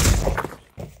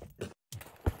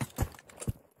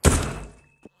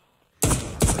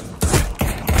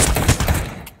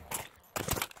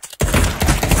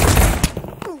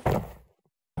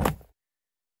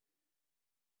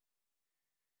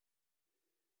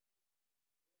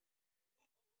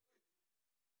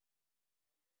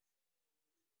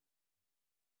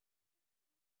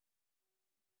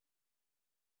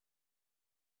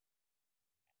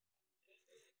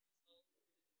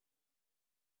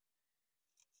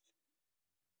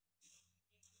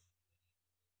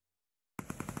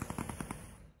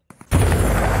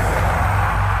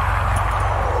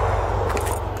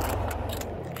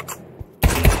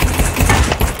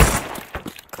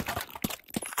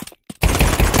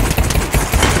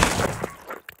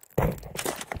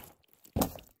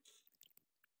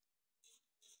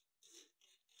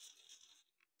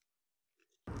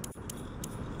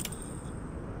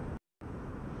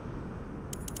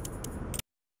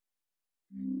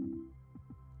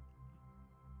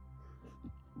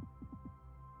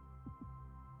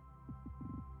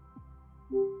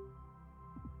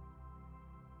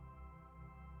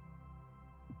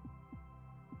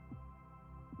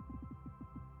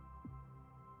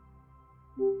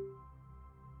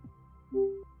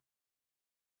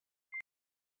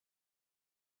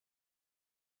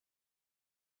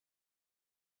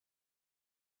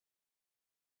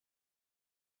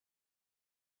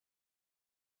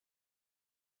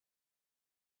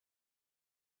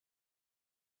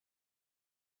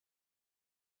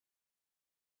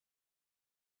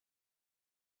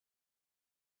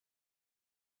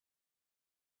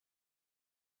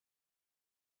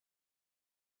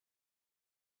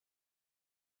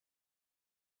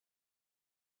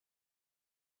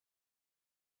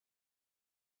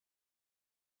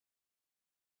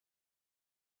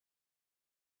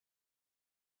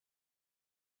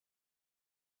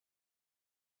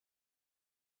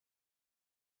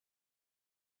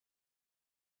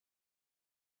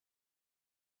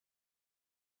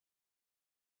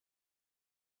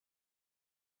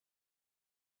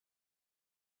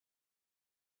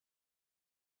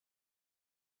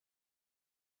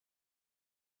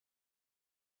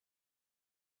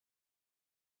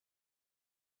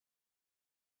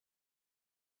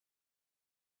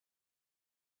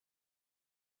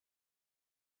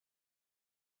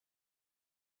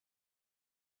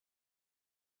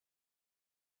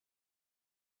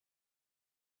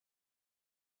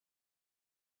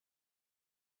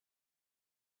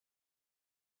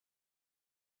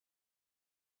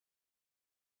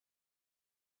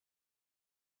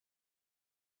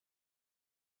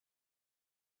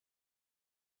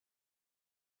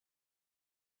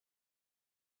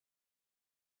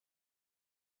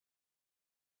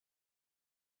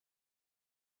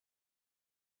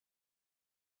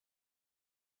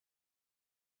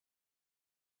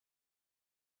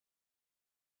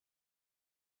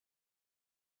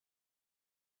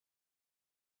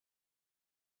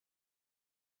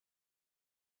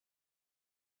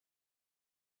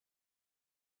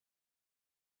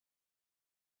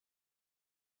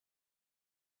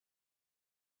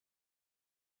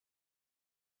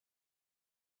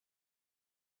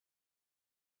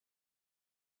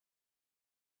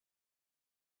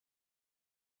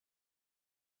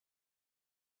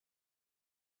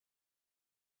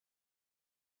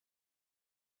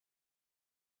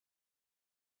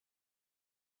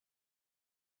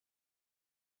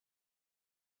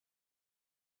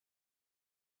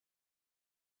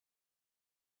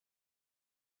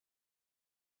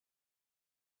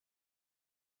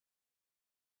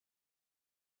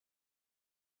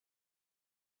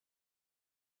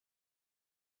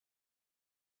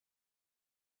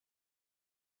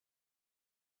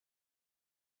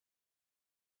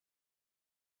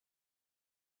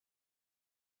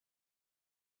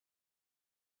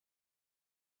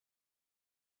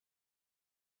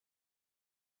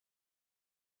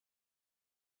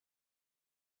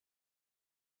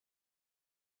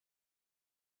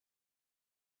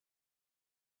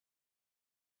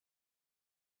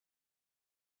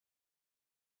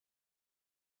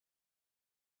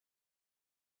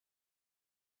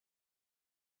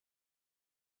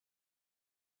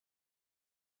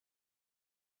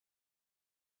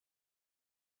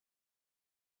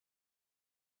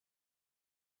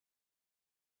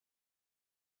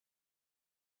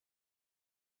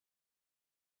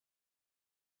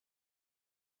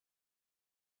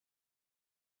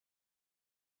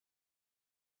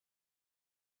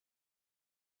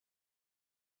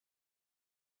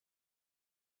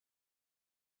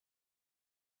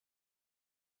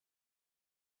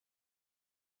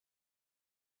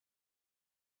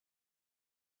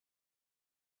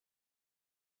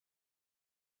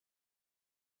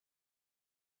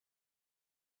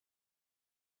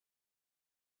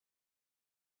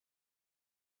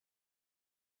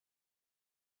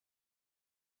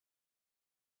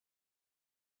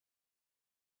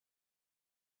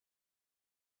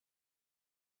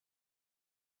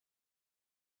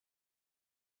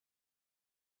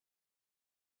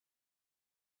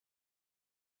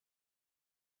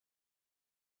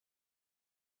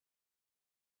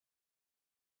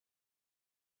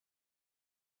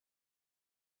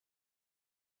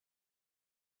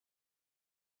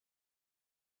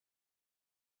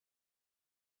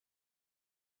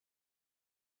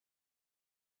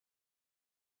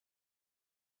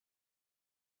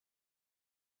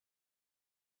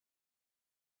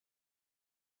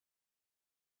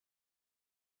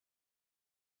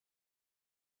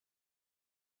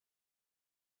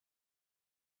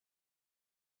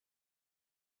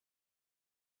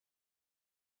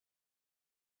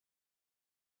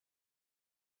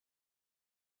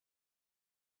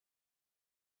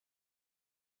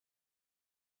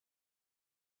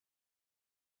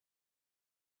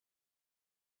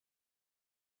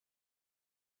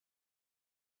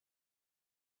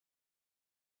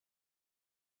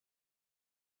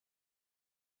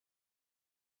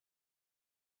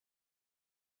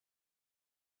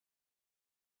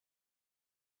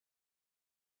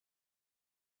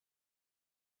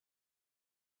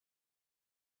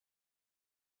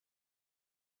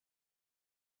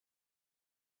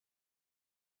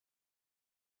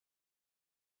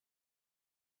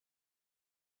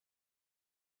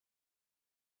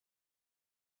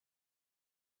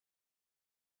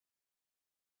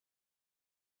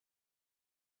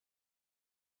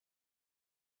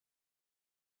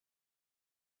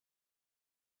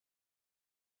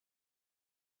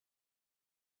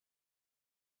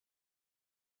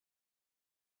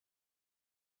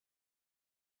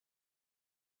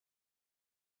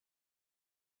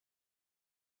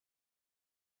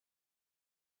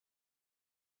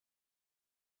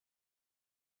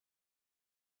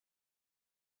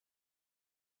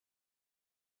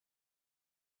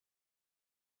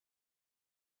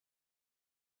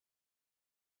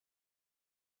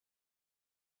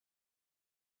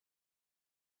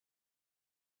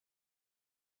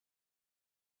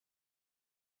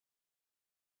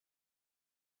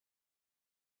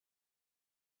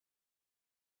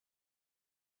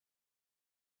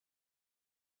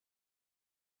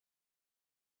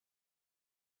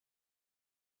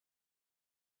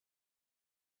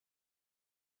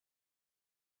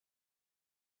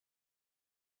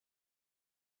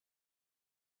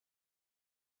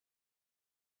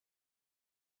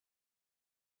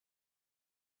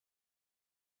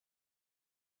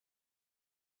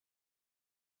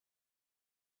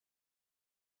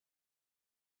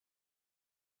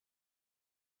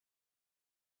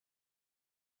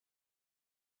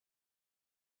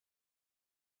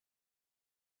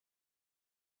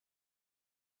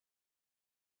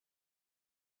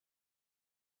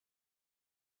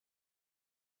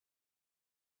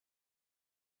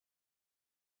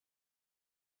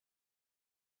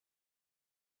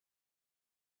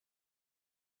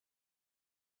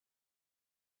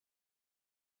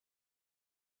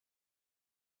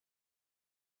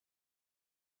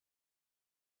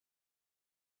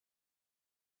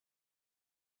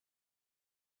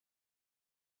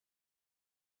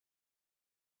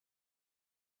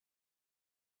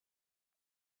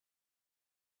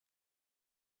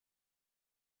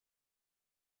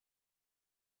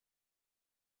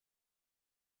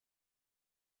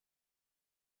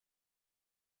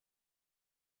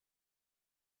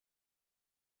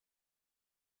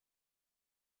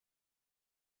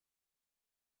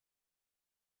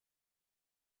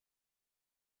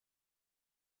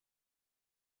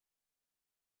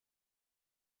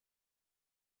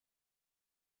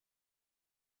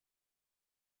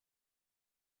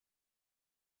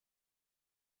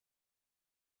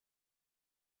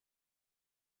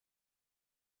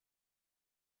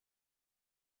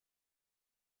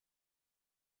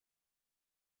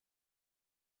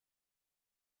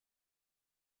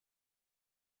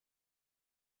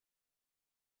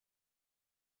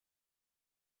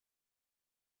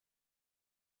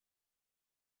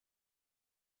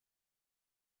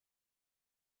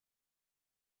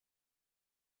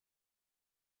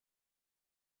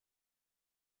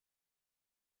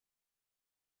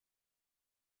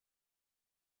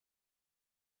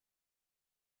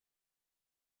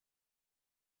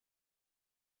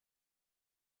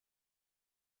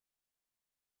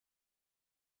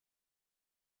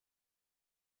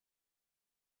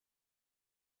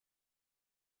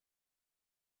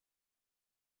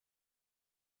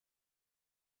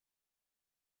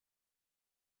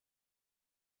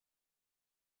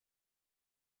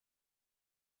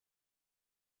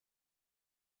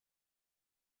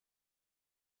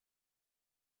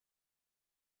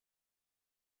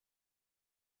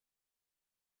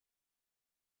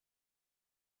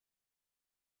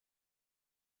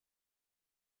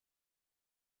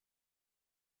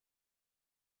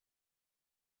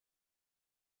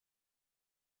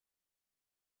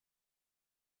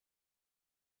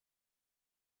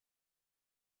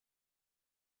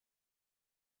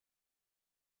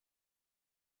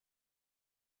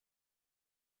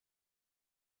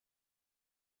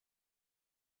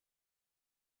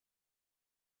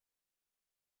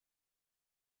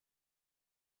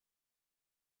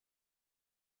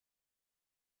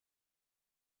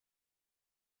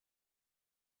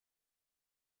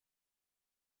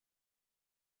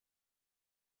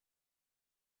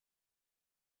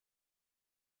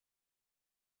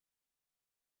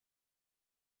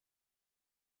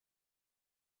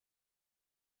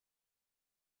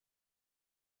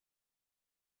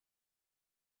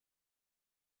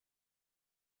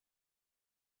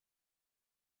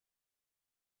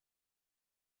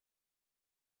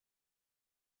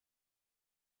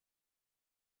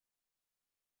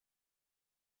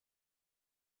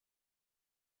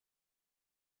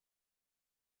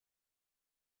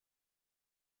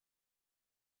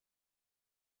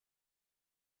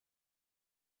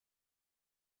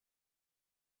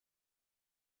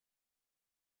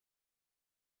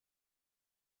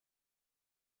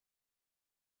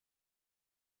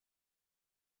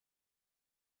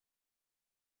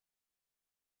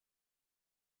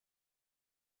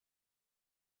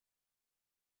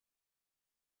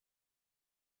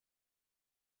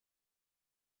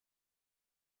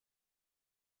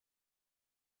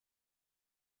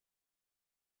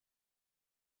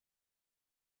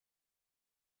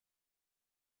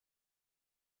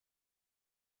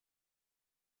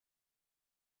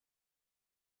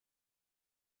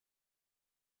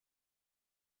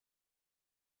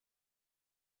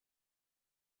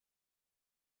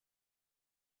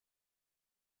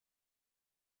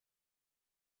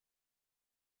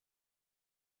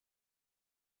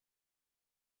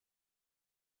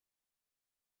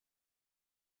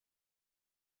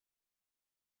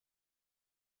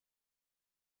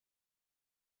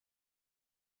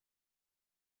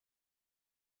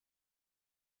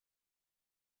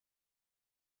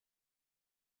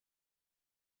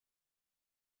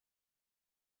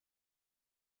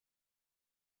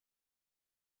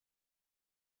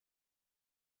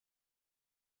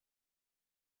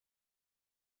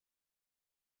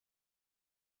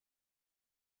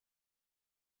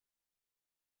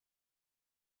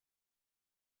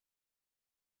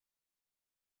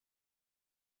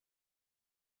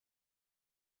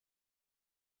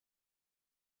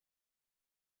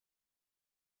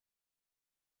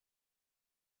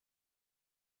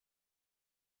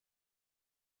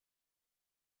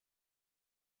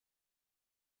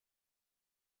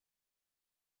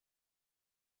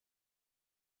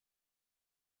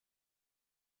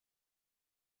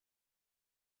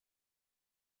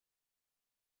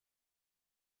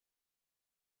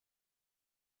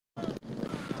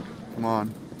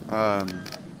 Come on.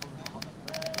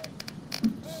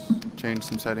 Change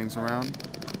some settings around.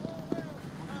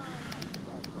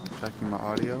 Checking my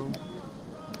audio.